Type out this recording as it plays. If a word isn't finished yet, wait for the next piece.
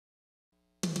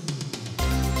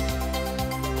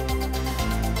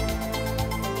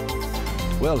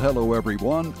Well, hello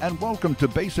everyone, and welcome to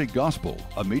Basic Gospel,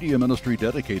 a media ministry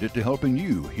dedicated to helping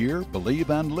you hear,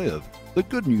 believe, and live the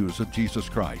good news of Jesus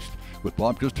Christ. With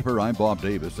Bob Christopher, I'm Bob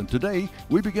Davis, and today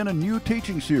we begin a new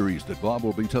teaching series that Bob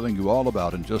will be telling you all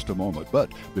about in just a moment.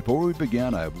 But before we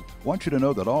begin, I want you to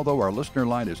know that although our listener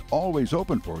line is always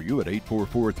open for you at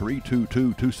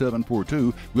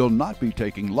 844-322-2742, we'll not be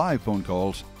taking live phone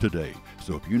calls today.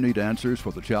 So if you need answers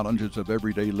for the challenges of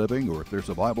everyday living, or if there's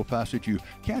a Bible passage you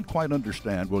can't quite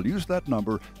understand, we'll use that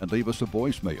number and leave us a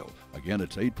voicemail. Again,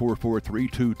 it's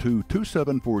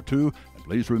 844-322-2742.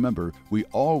 Please remember, we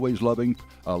always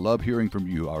love hearing from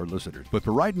you, our listeners. But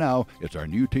for right now, it's our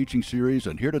new teaching series,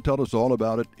 and here to tell us all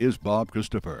about it is Bob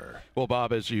Christopher. Well,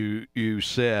 Bob, as you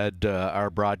said, our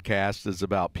broadcast is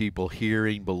about people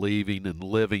hearing, believing, and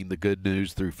living the good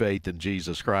news through faith in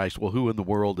Jesus Christ. Well, who in the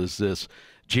world is this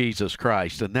Jesus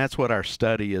Christ? And that's what our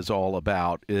study is all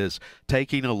about, is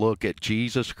taking a look at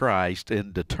Jesus Christ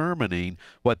and determining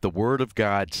what the Word of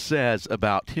God says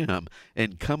about him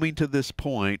and coming to this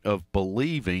point of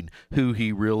believing who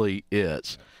he really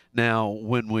is. Now,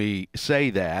 when we say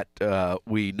that,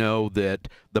 we know that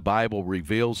the Bible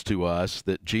reveals to us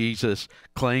that Jesus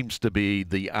claims to be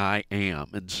the I Am.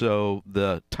 And so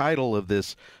the title of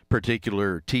this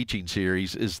particular teaching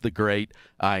series is The Great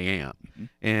I Am.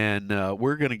 And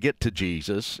we're going to get to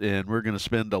Jesus, and we're going to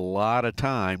spend a lot of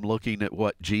time looking at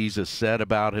what Jesus said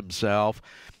about himself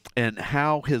and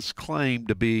how his claim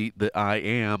to be the I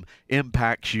Am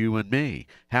impacts you and me,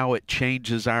 how it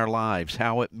changes our lives,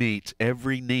 how it meets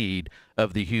every need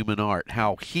of the human heart,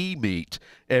 how he meets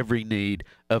every need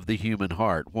of the human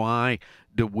heart. Why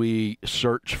do we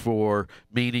search for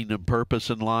meaning and purpose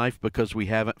in life? Because we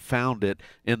haven't found it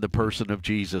in the person of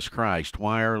Jesus Christ.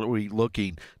 Why are we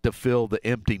looking to fill the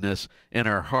emptiness in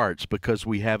our hearts? Because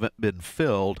we haven't been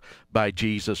filled by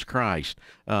Jesus Christ.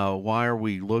 Why are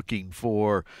we looking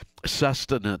for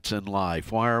sustenance in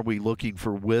life? Why are we looking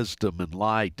for wisdom and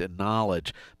light and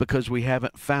knowledge? Because we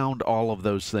haven't found all of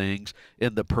those things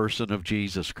in the person of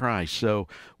Jesus Christ. So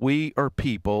we are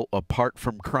people apart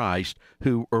from Christ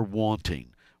who are wanting.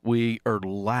 We are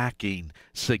lacking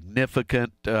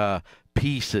significant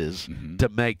pieces to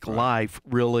make life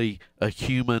really a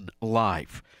human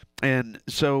life. And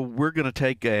so we're going to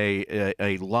take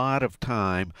a lot of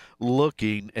time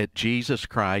looking at Jesus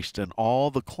Christ and all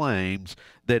the claims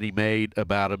that he made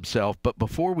about himself. But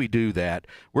before we do that,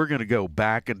 we're going to go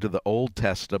back into the Old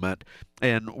Testament,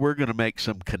 and we're going to make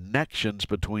some connections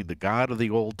between the God of the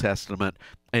Old Testament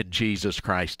and Jesus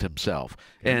Christ himself.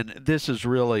 And this is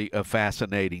really a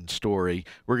fascinating story.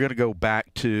 We're going to go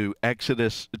back to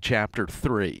Exodus chapter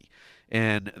 3.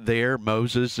 And there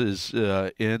Moses is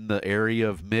in the area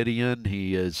of Midian.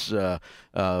 He is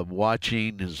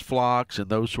watching his flocks and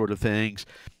those sort of things.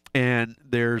 And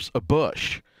there's a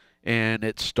bush, and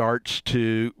it starts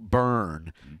to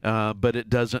burn, but it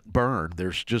doesn't burn.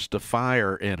 There's just a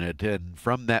fire in it. And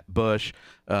from that bush,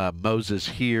 Moses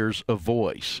hears a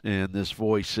voice, and this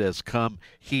voice says, "Come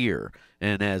here."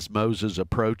 And as Moses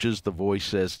approaches, the voice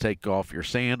says, "Take off your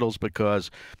sandals,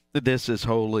 because this is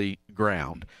holy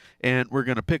ground." And we're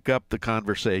going to pick up the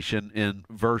conversation in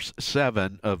verse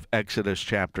 7 of Exodus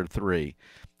chapter 3.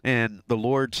 And the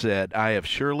Lord said, "I have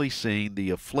surely seen the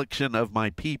affliction of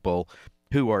my people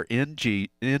who are in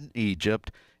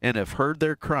Egypt, and have heard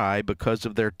their cry because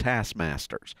of their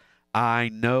taskmasters. I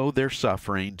know their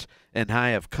sufferings, and I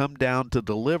have come down to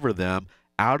deliver them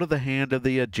out of the hand of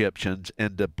the Egyptians,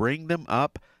 and to bring them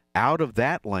up out of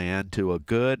that land to a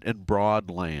good and broad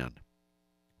land,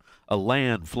 a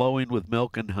land flowing with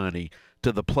milk and honey,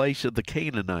 to the place of the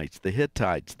Canaanites, the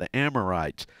Hittites, the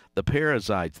Amorites, the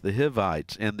Perizzites, the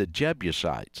Hivites, and the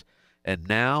Jebusites. And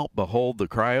now, behold, the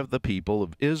cry of the people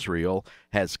of Israel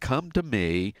has come to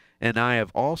me, and I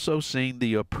have also seen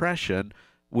the oppression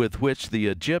with which the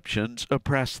Egyptians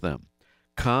oppress them.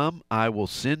 Come, I will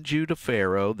send you to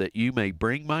Pharaoh, that you may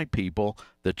bring my people,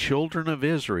 the children of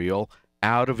Israel,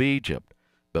 out of Egypt."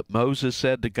 But Moses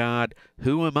said to God,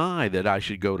 "Who am I that I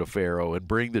should go to Pharaoh and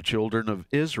bring the children of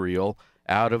Israel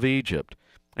out of Egypt?"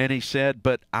 And he said,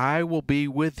 "But I will be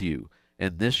with you,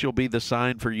 and this shall be the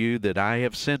sign for you that I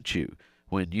have sent you.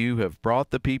 When you have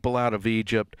brought the people out of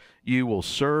Egypt, you will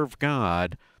serve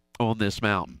God on this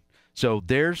mountain." So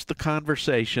there's the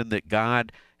conversation that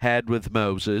God had with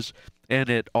Moses, and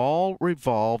it all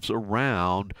revolves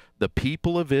around the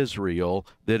people of Israel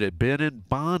that had been in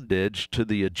bondage to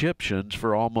the Egyptians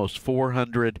for almost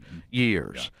 400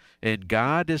 years. And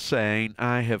God is saying,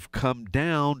 "I have come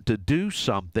down to do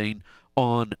something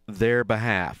on their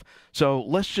behalf." So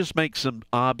let's just make some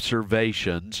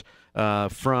observations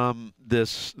from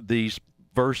these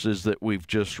verses that we've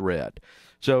just read.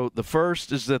 So the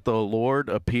first is that the Lord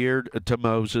appeared to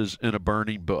Moses in a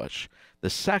burning bush. The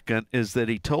second is that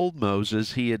he told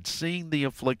Moses he had seen the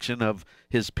affliction of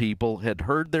his people, had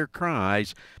heard their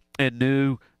cries, and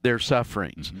knew their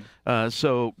sufferings.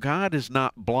 So God is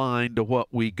not blind to what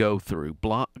we go through.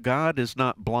 God is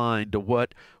not blind to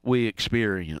what we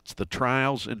experience, the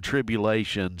trials and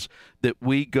tribulations that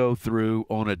we go through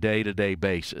on a day-to-day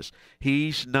basis.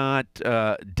 He's not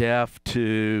deaf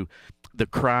to the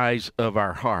cries of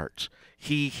our hearts.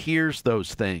 He hears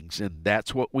those things, and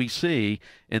that's what we see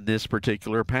in this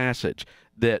particular passage,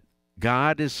 that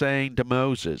God is saying to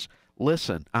Moses,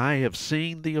 listen, I have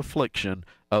seen the affliction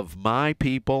of my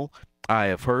people. I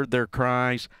have heard their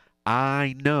cries.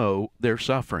 I know their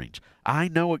sufferings. I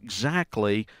know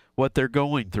exactly what they're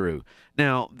going through.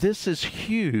 Now, this is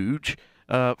huge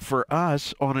for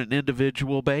us on an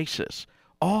individual basis.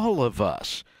 All of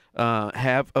us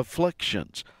have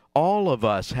afflictions. All of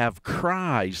us have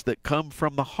cries that come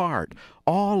from the heart.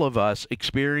 All of us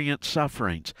experience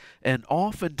sufferings. And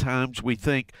oftentimes we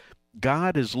think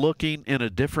God is looking in a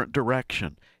different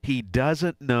direction. He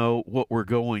doesn't know what we're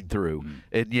going through.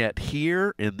 And yet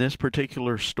here in this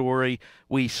particular story,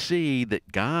 we see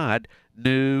that God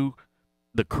knew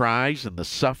the cries and the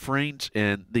sufferings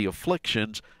and the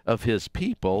afflictions of his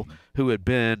people who had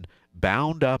been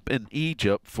bound up in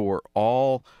Egypt for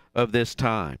all of this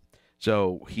time.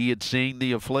 So he had seen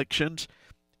the afflictions,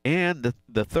 and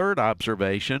the third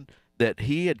observation, that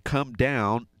he had come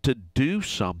down to do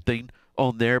something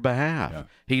on their behalf. Yeah.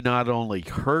 He not only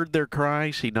heard their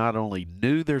cries, he not only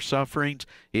knew their sufferings,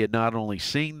 he had not only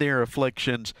seen their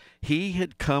afflictions, he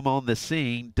had come on the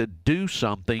scene to do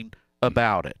something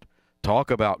about it.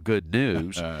 Talk about good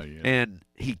news. Yeah. And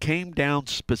he came down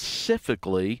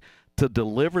specifically to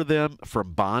deliver them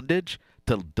from bondage,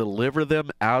 to deliver them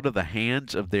out of the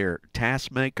hands of their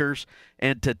taskmakers,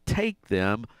 and to take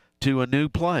them to a new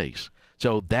place.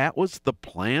 So that was the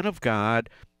plan of God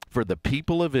for the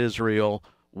people of Israel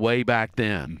way back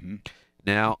then.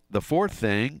 Now, the fourth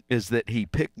thing is that he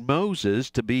picked Moses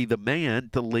to be the man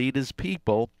to lead his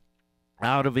people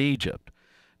out of Egypt.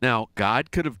 Now,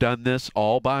 God could have done this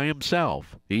all by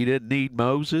himself. He didn't need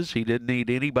Moses. He didn't need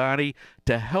anybody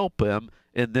to help him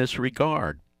in this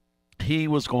regard. He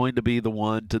was going to be the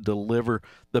one to deliver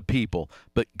the people.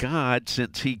 But God,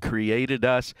 since he created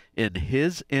us in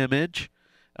his image,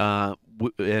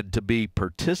 and to be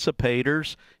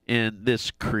participators in this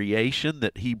creation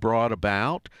that he brought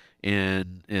about,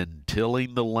 in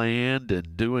tilling the land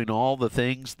and doing all the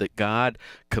things that God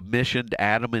commissioned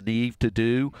Adam and Eve to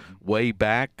do way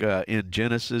back in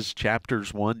Genesis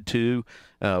chapters 1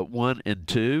 and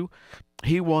 2,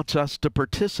 he wants us to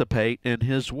participate in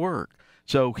his work.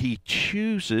 So he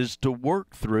chooses to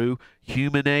work through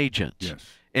human agents. Yes.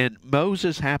 And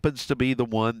Moses happens to be the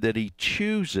one that he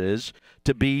chooses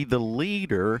to be the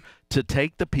leader to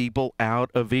take the people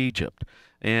out of Egypt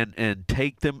and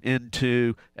take them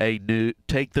to a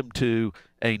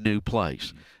new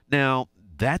place. Now,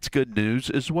 that's good news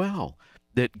as well,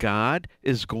 that God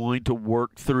is going to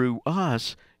work through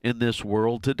us in this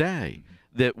world today,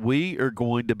 that we are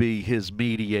going to be his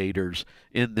mediators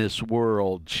in this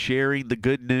world, sharing the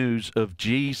good news of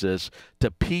Jesus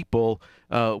to people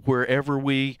wherever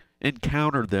we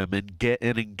encounter them and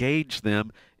engage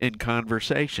them in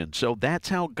conversation. So that's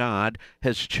how God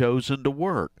has chosen to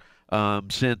work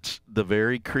since the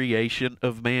very creation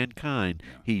of mankind.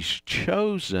 He's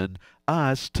chosen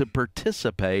us to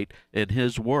participate in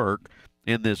his work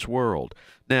in this world.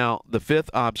 Now, the fifth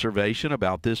observation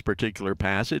about this particular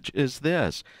passage is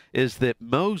this, is that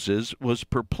Moses was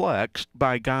perplexed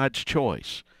by God's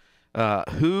choice.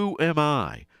 Who am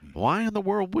I? Why in the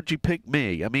world would you pick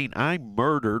me? I mean, I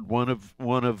murdered one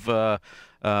of the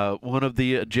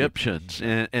Egyptians,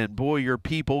 and boy, your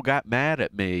people got mad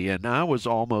at me, and I was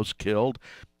almost killed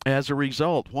as a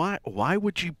result. Why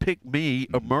would you pick me,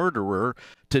 a murderer,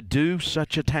 to do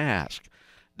such a task?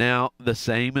 Now, the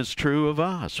same is true of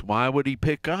us. Why would he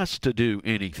pick us to do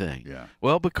anything? Yeah.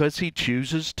 Well, because he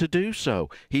chooses to do so.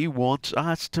 He wants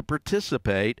us to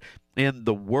participate in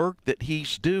the work that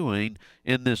he's doing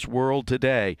in this world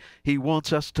today. He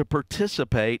wants us to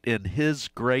participate in his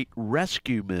great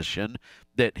rescue mission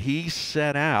that he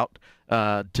set out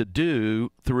to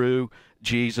do through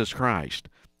Jesus Christ.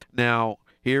 Now,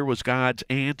 here was God's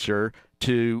answer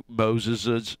to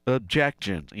Moses'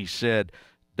 objection. He said,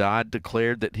 God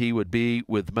declared that he would be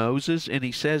with Moses, and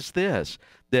he says this,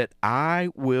 that I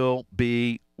will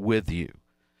be with you.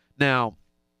 Now,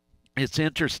 it's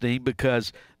interesting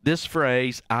because this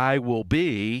phrase, I will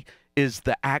be, is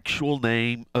the actual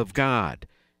name of God.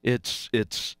 It's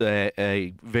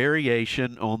a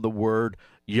variation on the word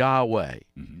Yahweh.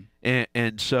 Mhm.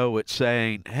 And so it's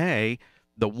saying, hey,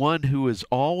 the one who has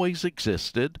always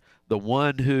existed, the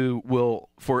one who will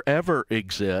forever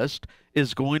exist,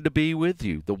 is going to be with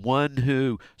you. The one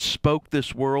who spoke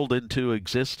this world into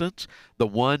existence, the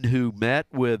one who met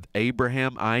with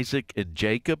Abraham, Isaac, and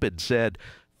Jacob and said,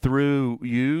 through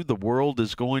you, the world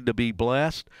is going to be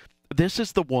blessed. This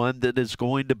is the one that is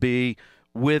going to be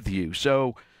with you.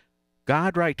 So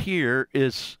God right here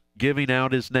is giving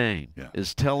out his name,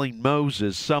 is telling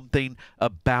Moses something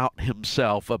about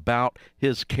himself, about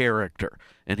his character.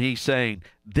 And he's saying,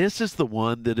 this is the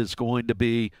one that is going to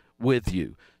be with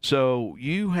you. So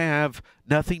you have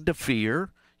nothing to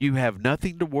fear. You have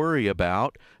nothing to worry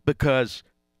about because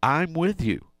I'm with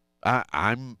you.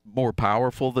 I'm more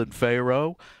powerful than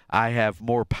Pharaoh. I have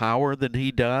more power than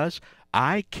he does.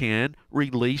 I can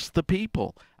release the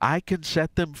people. I can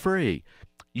set them free.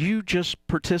 You just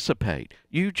participate.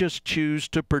 You just choose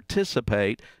to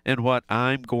participate in what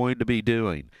I'm going to be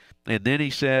doing. And then he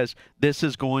says, this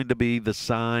is going to be the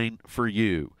sign for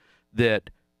you that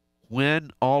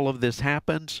when all of this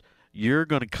happens, you're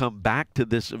going to come back to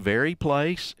this very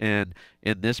place. And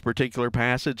in this particular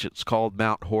passage, it's called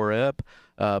Mount Horeb,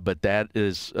 but that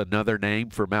is another name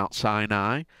for Mount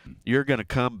Sinai. You're going to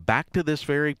come back to this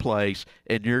very place,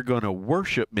 and you're going to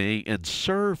worship me and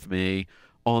serve me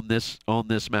on this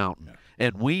mountain. Yeah.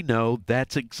 And we know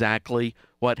that's exactly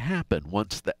what happened.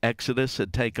 Once the Exodus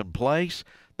had taken place,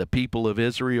 the people of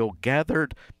Israel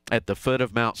gathered at the foot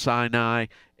of Mount Sinai,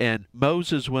 and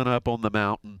Moses went up on the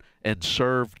mountain and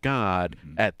served God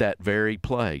at that very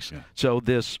place. Yeah. So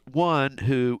this one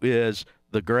who is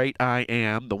the great I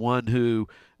am, the one who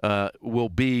will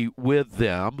be with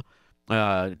them,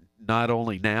 not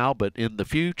only now but in the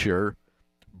future,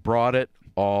 brought it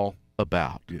all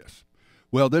about. Yes.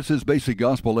 Well, this is Basic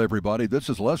Gospel, everybody. This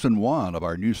is Lesson 1 of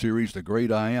our new series, The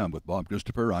Great I Am, with Bob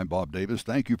Christopher. I'm Bob Davis.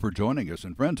 Thank you for joining us.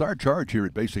 And friends, our charge here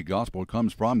at Basic Gospel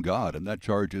comes from God, and that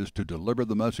charge is to deliver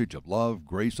the message of love,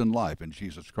 grace, and life in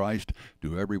Jesus Christ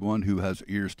to everyone who has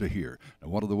ears to hear.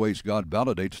 And one of the ways God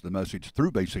validates the message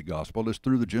through Basic Gospel is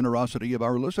through the generosity of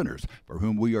our listeners, for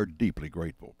whom we are deeply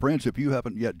grateful. Friends, if you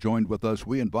haven't yet joined with us,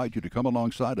 we invite you to come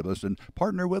alongside of us and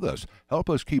partner with us. Help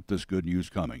us keep this good news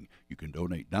coming. You can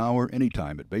donate now or anytime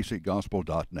at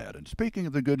basicgospel.net. And speaking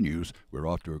of the good news, we're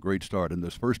off to a great start in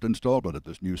this first installment of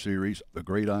this new series, The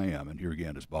Great I Am. And here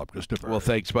again is Bob Christopher. Well,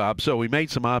 thanks, Bob. So we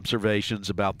made some observations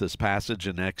about this passage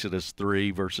in Exodus 3,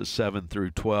 verses 7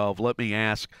 through 12. Let me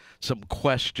ask some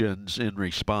questions in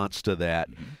response to that.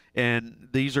 And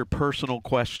these are personal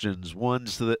questions,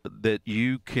 ones that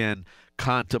you can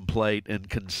contemplate and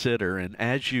consider. And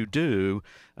as you do,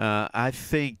 I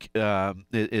think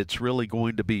it's really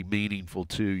going to be meaningful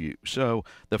to you. So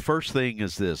the first thing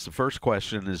is this. The first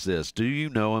question is this. Do you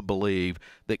know and believe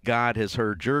that God has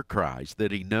heard your cries,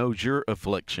 that he knows your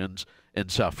afflictions and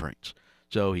sufferings?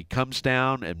 So he comes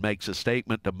down and makes a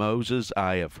statement to Moses,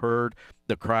 I have heard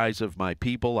the cries of my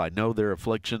people. I know their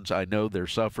afflictions. I know their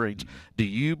sufferings. Do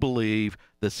you believe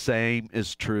the same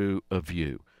is true of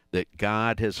you, that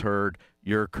God has heard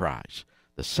your cries?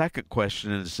 The second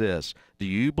question is this. Do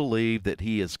you believe that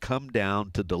he has come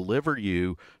down to deliver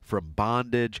you from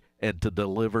bondage and to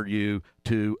deliver you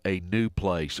to a new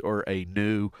place or a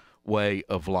new way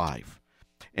of life?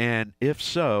 And if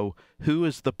so, who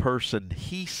is the person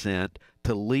he sent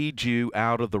to lead you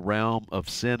out of the realm of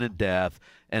sin and death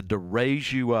and to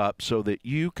raise you up so that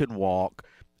you can walk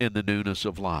in the newness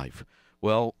of life?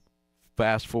 Well,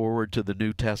 fast forward to the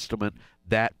New Testament,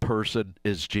 that person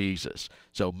is Jesus.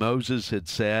 So Moses had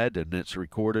said, and it's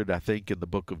recorded, I think, in the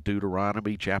book of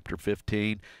Deuteronomy, chapter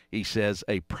 15, he says,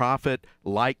 a prophet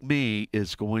like me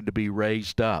is going to be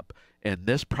raised up, and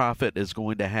this prophet is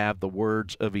going to have the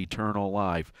words of eternal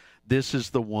life. This is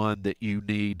the one that you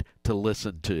need to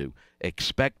listen to.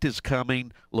 Expect his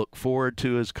coming, look forward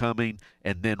to his coming,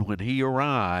 and then when he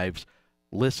arrives,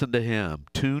 listen to him.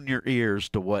 Tune your ears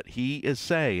to what he is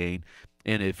saying,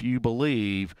 and if you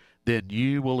believe, then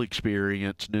you will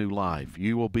experience new life.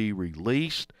 You will be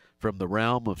released from the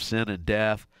realm of sin and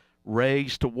death,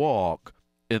 raised to walk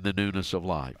in the newness of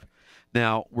life.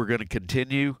 Now, we're going to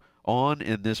continue on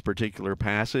in this particular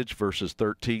passage, verses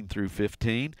 13 through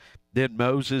 15. Then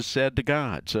Moses said to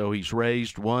God, so he's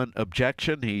raised one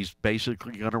objection, he's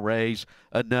basically going to raise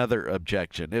another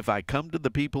objection. If I come to the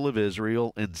people of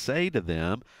Israel and say to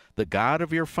them, the God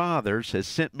of your fathers has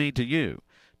sent me to you.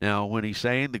 Now, when he's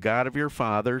saying the God of your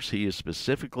fathers, he is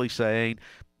specifically saying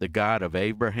the God of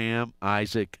Abraham,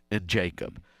 Isaac, and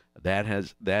Jacob. That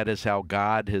is how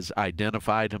God has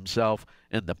identified himself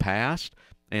in the past.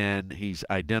 And he's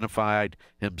identified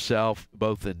himself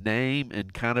both in name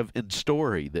and kind of in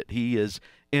story, that he is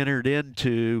entered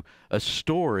into a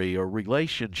story, a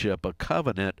relationship, a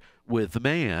covenant with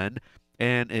man.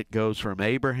 And it goes from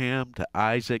Abraham to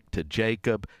Isaac to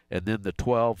Jacob and then the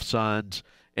 12 sons.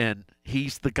 And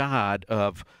he's the God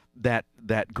of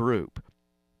that group.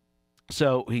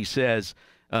 So he says,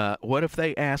 what if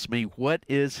they ask me, what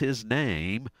is his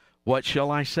name? What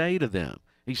shall I say to them?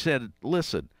 He said,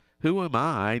 listen, who am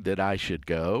I that I should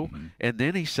go? Mm-hmm. And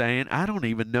then he's saying, I don't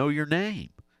even know your name.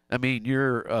 I mean,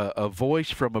 you're a voice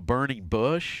from a burning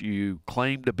bush. You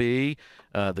claim to be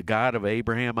the God of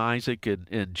Abraham, Isaac,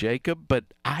 and Jacob, but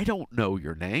I don't know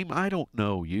your name. I don't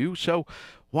know you. So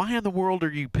why in the world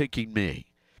are you picking me?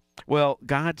 Well,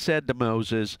 God said to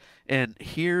Moses, and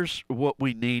here's what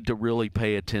we need to really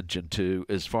pay attention to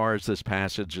as far as this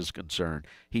passage is concerned.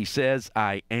 He says,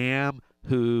 I am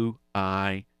who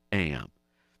I am.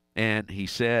 And he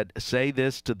said, say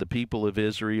this to the people of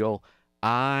Israel,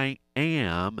 I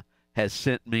am has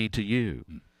sent me to you.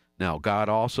 Now, God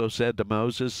also said to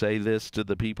Moses, say this to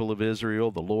the people of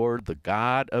Israel, the Lord, the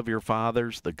God of your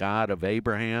fathers, the God of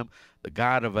Abraham, the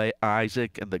God of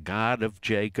Isaac, and the God of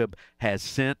Jacob has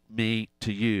sent me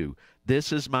to you.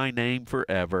 This is my name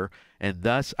forever, and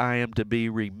thus I am to be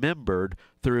remembered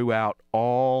throughout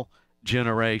all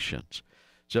generations.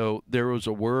 So there was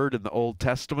a word in the Old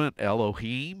Testament,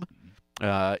 Elohim.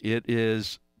 It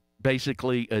is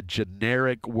basically a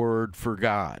generic word for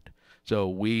God. So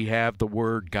we have the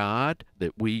word God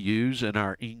that we use in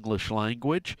our English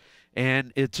language,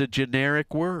 and it's a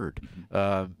generic word.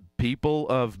 People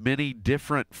of many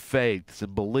different faiths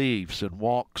and beliefs and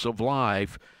walks of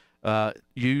life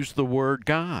use the word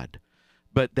God,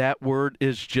 but that word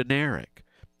is generic.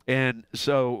 And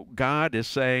so God is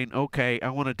saying, okay, I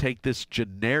want to take this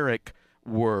generic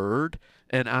word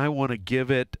and I want to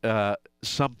give it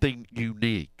something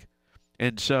unique.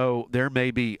 And so there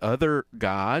may be other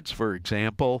gods. For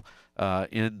example,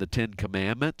 in the Ten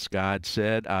Commandments, God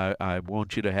said, I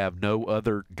want you to have no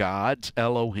other gods,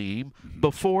 Elohim,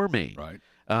 before me. Right.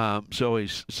 So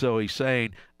he's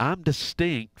saying, I'm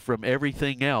distinct from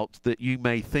everything else that you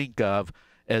may think of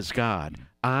as God.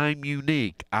 I'm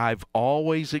unique. I've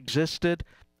always existed,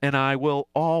 and I will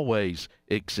always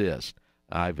exist.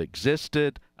 I've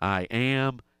existed, I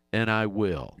am, and I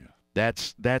will. Yeah.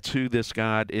 That's who this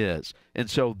God is. And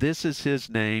so this is his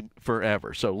name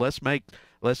forever. So let's make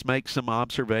some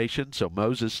observations. So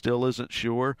Moses still isn't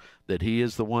sure that he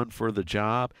is the one for the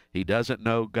job. He doesn't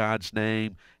know God's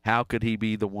name. How could he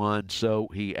be the one? So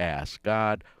he asked,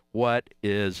 God, what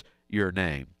is your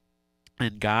name?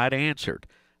 And God answered,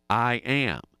 I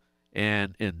am.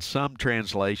 And in some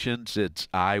translations, it's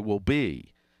I will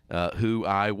be, who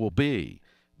I will be,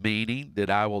 meaning that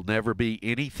I will never be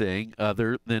anything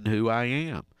other than who I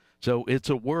am. So it's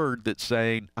a word that's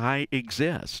saying I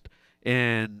exist.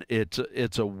 And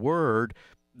it's a word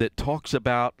that talks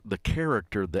about the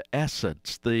character, the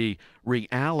essence, the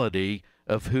reality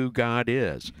of who God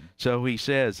is. So he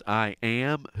says, I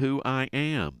am who I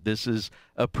am. This is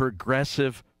a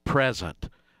progressive present.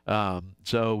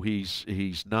 So he's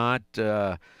not,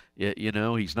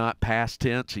 he's not past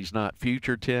tense. He's not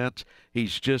future tense.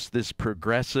 He's just this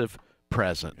progressive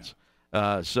presence.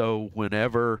 So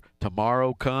whenever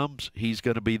tomorrow comes, he's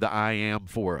going to be the I am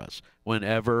for us.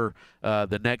 Whenever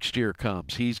the next year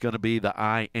comes, he's going to be the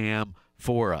I am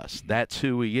for us. That's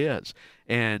who he is.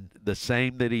 And the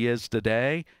same that he is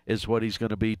today is what he's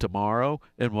going to be tomorrow,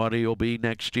 and what he'll be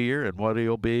next year, and what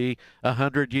he'll be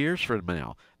 100 years from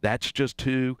now. That's just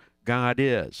who God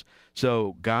is.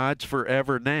 So God's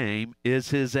forever name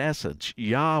is his essence,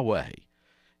 Yahweh.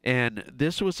 And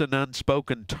this was an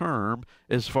unspoken term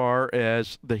as far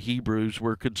as the Hebrews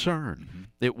were concerned.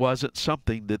 It wasn't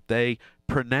something that they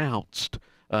pronounced.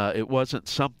 It wasn't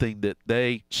something that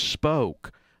they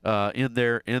spoke in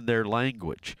their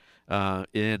language.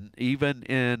 Even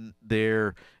in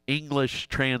their English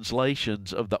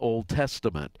translations of the Old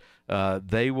Testament,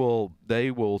 they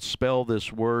will spell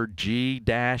this word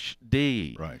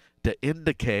G-D, right, to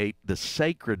indicate the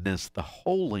sacredness, the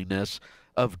holiness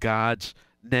of God's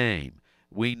name.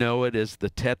 We know it as the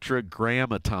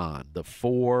tetragrammaton, the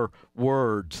 4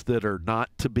 words that are not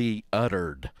to be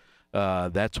uttered.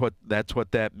 That's what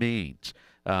that means.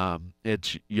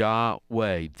 It's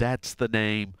Yahweh. That's the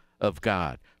name of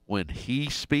God. When he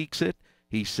speaks it,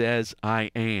 he says, I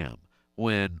am.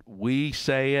 When we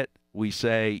say it, we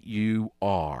say, you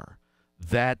are.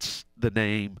 That's the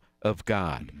name of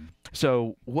God.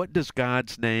 So what does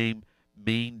God's name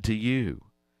mean to you?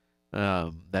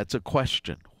 That's a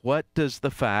question. What does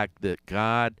the fact that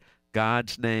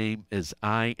God's name is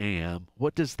I am,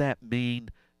 what does that mean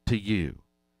to you.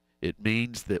 It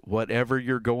means that whatever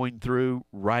you're going through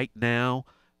right now,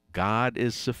 God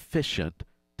is sufficient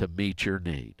to meet your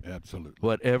need. Absolutely.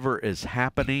 Whatever is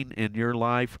happening in your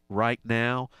life right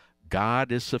now,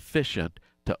 God is sufficient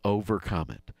to overcome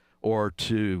it or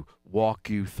to walk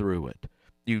you through it.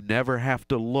 You never have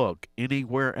to look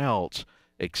anywhere else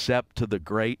except to the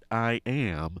great I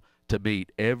am to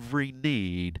meet every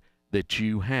need that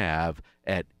you have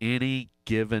at any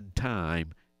given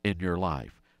time in your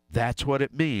life. That's what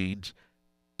it means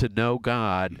to know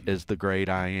God as the great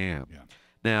I am. Yeah.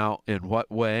 Now, in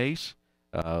what ways?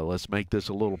 Let's make this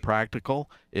a little practical.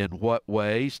 In what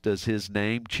ways does his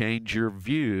name change your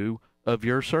view of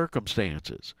your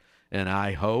circumstances? And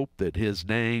I hope that his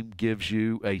name gives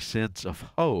you a sense of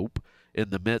hope in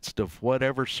the midst of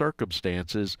whatever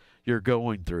circumstances you're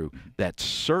going through. That's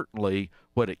certainly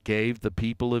what it gave the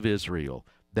people of Israel.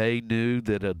 They knew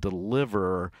that a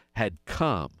deliverer had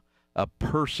come, a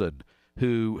person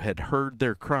who had heard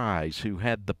their cries, who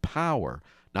had the power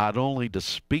not only to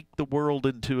speak the world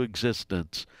into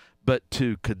existence, but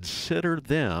to consider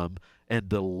them and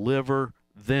deliver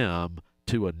them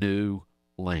to a new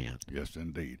land. Yes,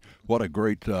 indeed. What a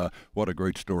great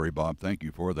story, Bob. Thank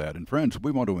you for that. And friends,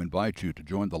 we want to invite you to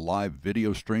join the live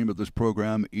video stream of this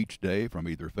program each day from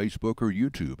either Facebook or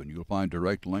YouTube, and you'll find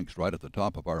direct links right at the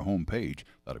top of our homepage.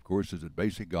 That, of course, is at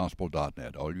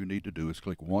basicgospel.net. All you need to do is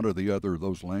click one or the other of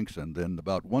those links, and then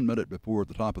about 1 minute before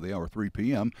the top of the hour, 3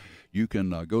 p.m., you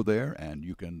can go there and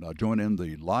you can join in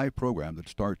the live program that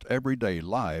starts every day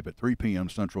live at 3 p.m.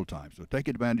 Central Time. So take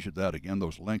advantage of that. Again,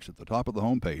 those links at the top of the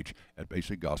homepage at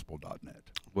basicgospel.net.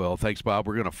 Well, thanks, Bob.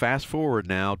 We're going to fast forward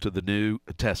now to the New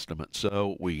Testament.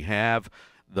 So we have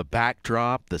the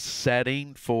backdrop, the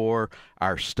setting for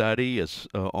our study is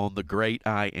on the great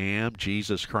I am,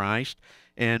 Jesus Christ.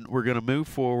 And we're going to move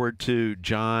forward to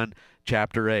John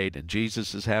chapter 8. And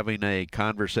Jesus is having a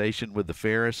conversation with the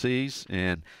Pharisees,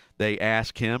 and they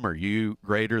ask him, are you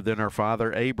greater than our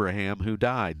father Abraham who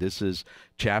died? This is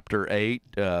chapter 8,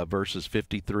 verses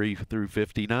 53 through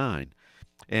 59.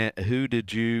 And who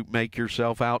did you make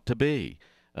yourself out to be?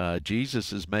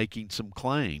 Jesus is making some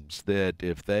claims that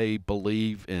if they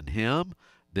believe in him,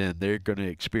 then they're going to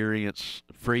experience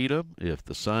freedom. If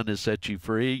the Son has set you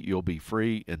free, you'll be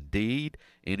free indeed.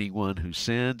 Anyone who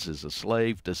sins is a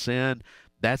slave to sin.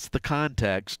 That's the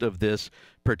context of this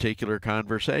particular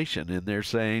conversation. And they're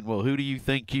saying, well, who do you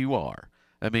think you are?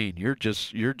 I mean, you're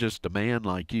just a man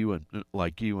like you and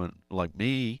like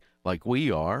me, like we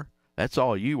are. That's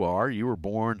all you are. You were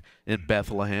born in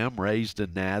Bethlehem, raised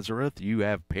in Nazareth. You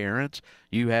have parents.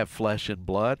 You have flesh and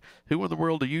blood. Who in the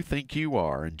world do you think you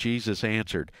are? And Jesus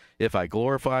answered, if I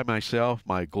glorify myself,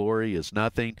 my glory is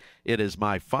nothing. It is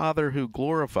my Father who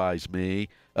glorifies me,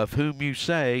 of whom you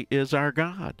say is our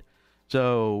God.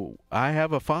 So I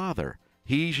have a Father.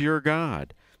 He's your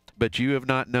God. But you have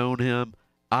not known him.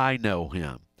 I know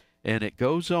him. And it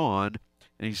goes on,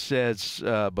 and he says,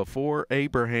 before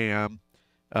Abraham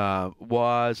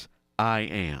was, I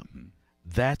am.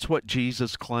 That's what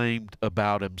Jesus claimed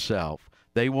about himself.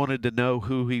 They wanted to know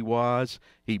who he was.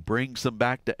 He brings them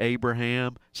back to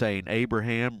Abraham, saying,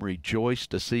 Abraham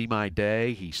rejoiced to see my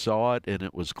day. He saw it, and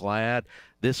it was glad.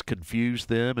 This confused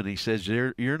them, and he says,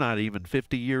 you're not even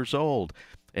 50 years old.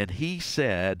 And he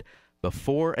said,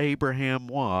 before Abraham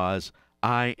was,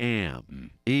 I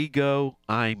am. Ego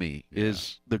eimi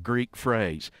is the Greek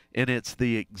phrase, and it's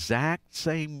the exact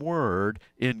same word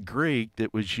in Greek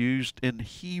that was used in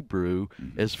Hebrew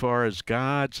as far as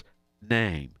God's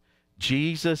name.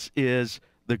 Jesus is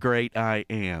the great I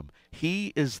am.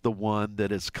 He is the one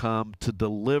that has come to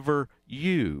deliver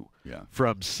you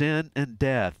from sin and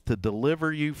death, to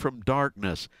deliver you from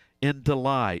darkness into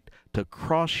light, to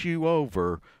cross you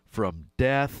over from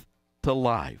death to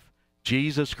life.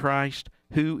 Jesus Christ,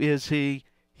 who is he?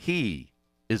 He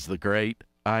is the great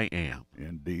I am.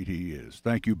 Indeed he is.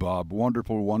 Thank you, Bob.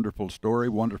 Wonderful, wonderful story,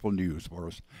 wonderful news for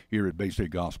us here at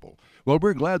Basic Gospel. Well,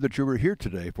 we're glad that you were here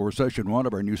today for session 1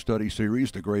 of our new study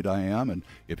series, The Great I Am. And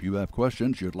if you have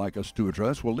questions you'd like us to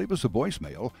address, well, leave us a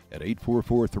voicemail at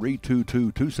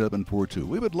 844-322-2742.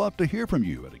 We would love to hear from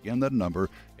you. And again, that number,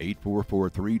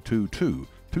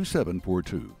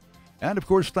 844-322-2742. And, of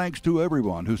course, thanks to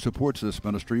everyone who supports this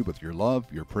ministry with your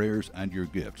love, your prayers, and your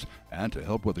gifts. And to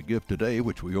help with a gift today,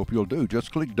 which we hope you'll do,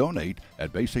 just click Donate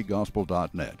at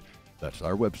basicgospel.net. That's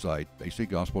our website,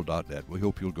 basicgospel.net. We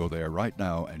hope you'll go there right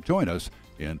now and join us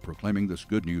in proclaiming this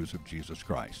good news of Jesus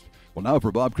Christ. Well, now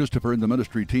for Bob Christopher and the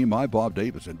ministry team, I'm Bob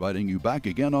Davis, inviting you back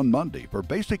again on Monday for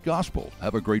Basic Gospel.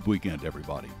 Have a great weekend,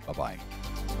 everybody. Bye-bye.